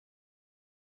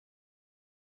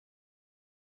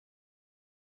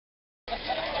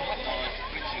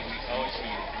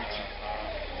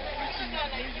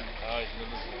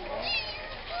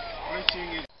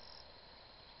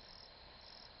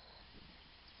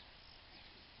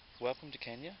Welcome to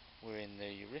Kenya. We're in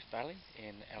the Rift Valley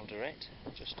in Eldoret,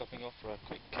 just stopping off for a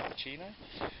quick cappuccino.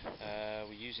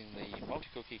 We're using the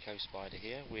Multicook ECO Spider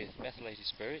here with methylated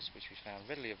spirits, which we found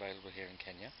readily available here in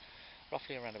Kenya.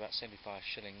 Roughly around about 75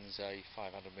 shillings a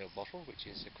 500ml bottle, which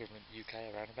is equivalent UK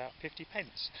around about 50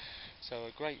 pence. So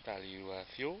a great value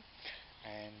fuel,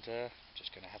 and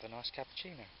just going to have a nice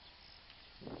cappuccino.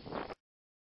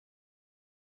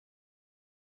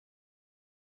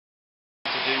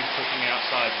 Cooking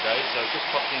outside today, so I've just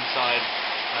popped inside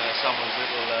someone's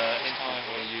little this time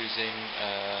we're using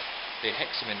the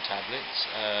hexamine tablets.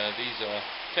 These are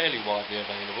fairly widely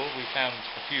available. We found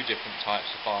a few different types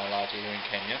of firelight here in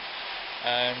Kenya,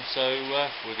 and so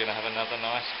we're going to have another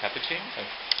nice cappuccino.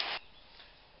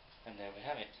 And there we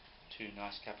have it, two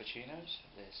nice cappuccinos.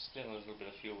 There's still a little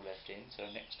bit of fuel left in, so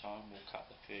next time we'll cut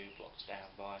the fuel blocks down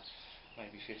by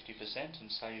maybe 50%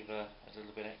 and save a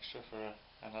little bit extra for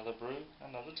another brew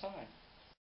another time.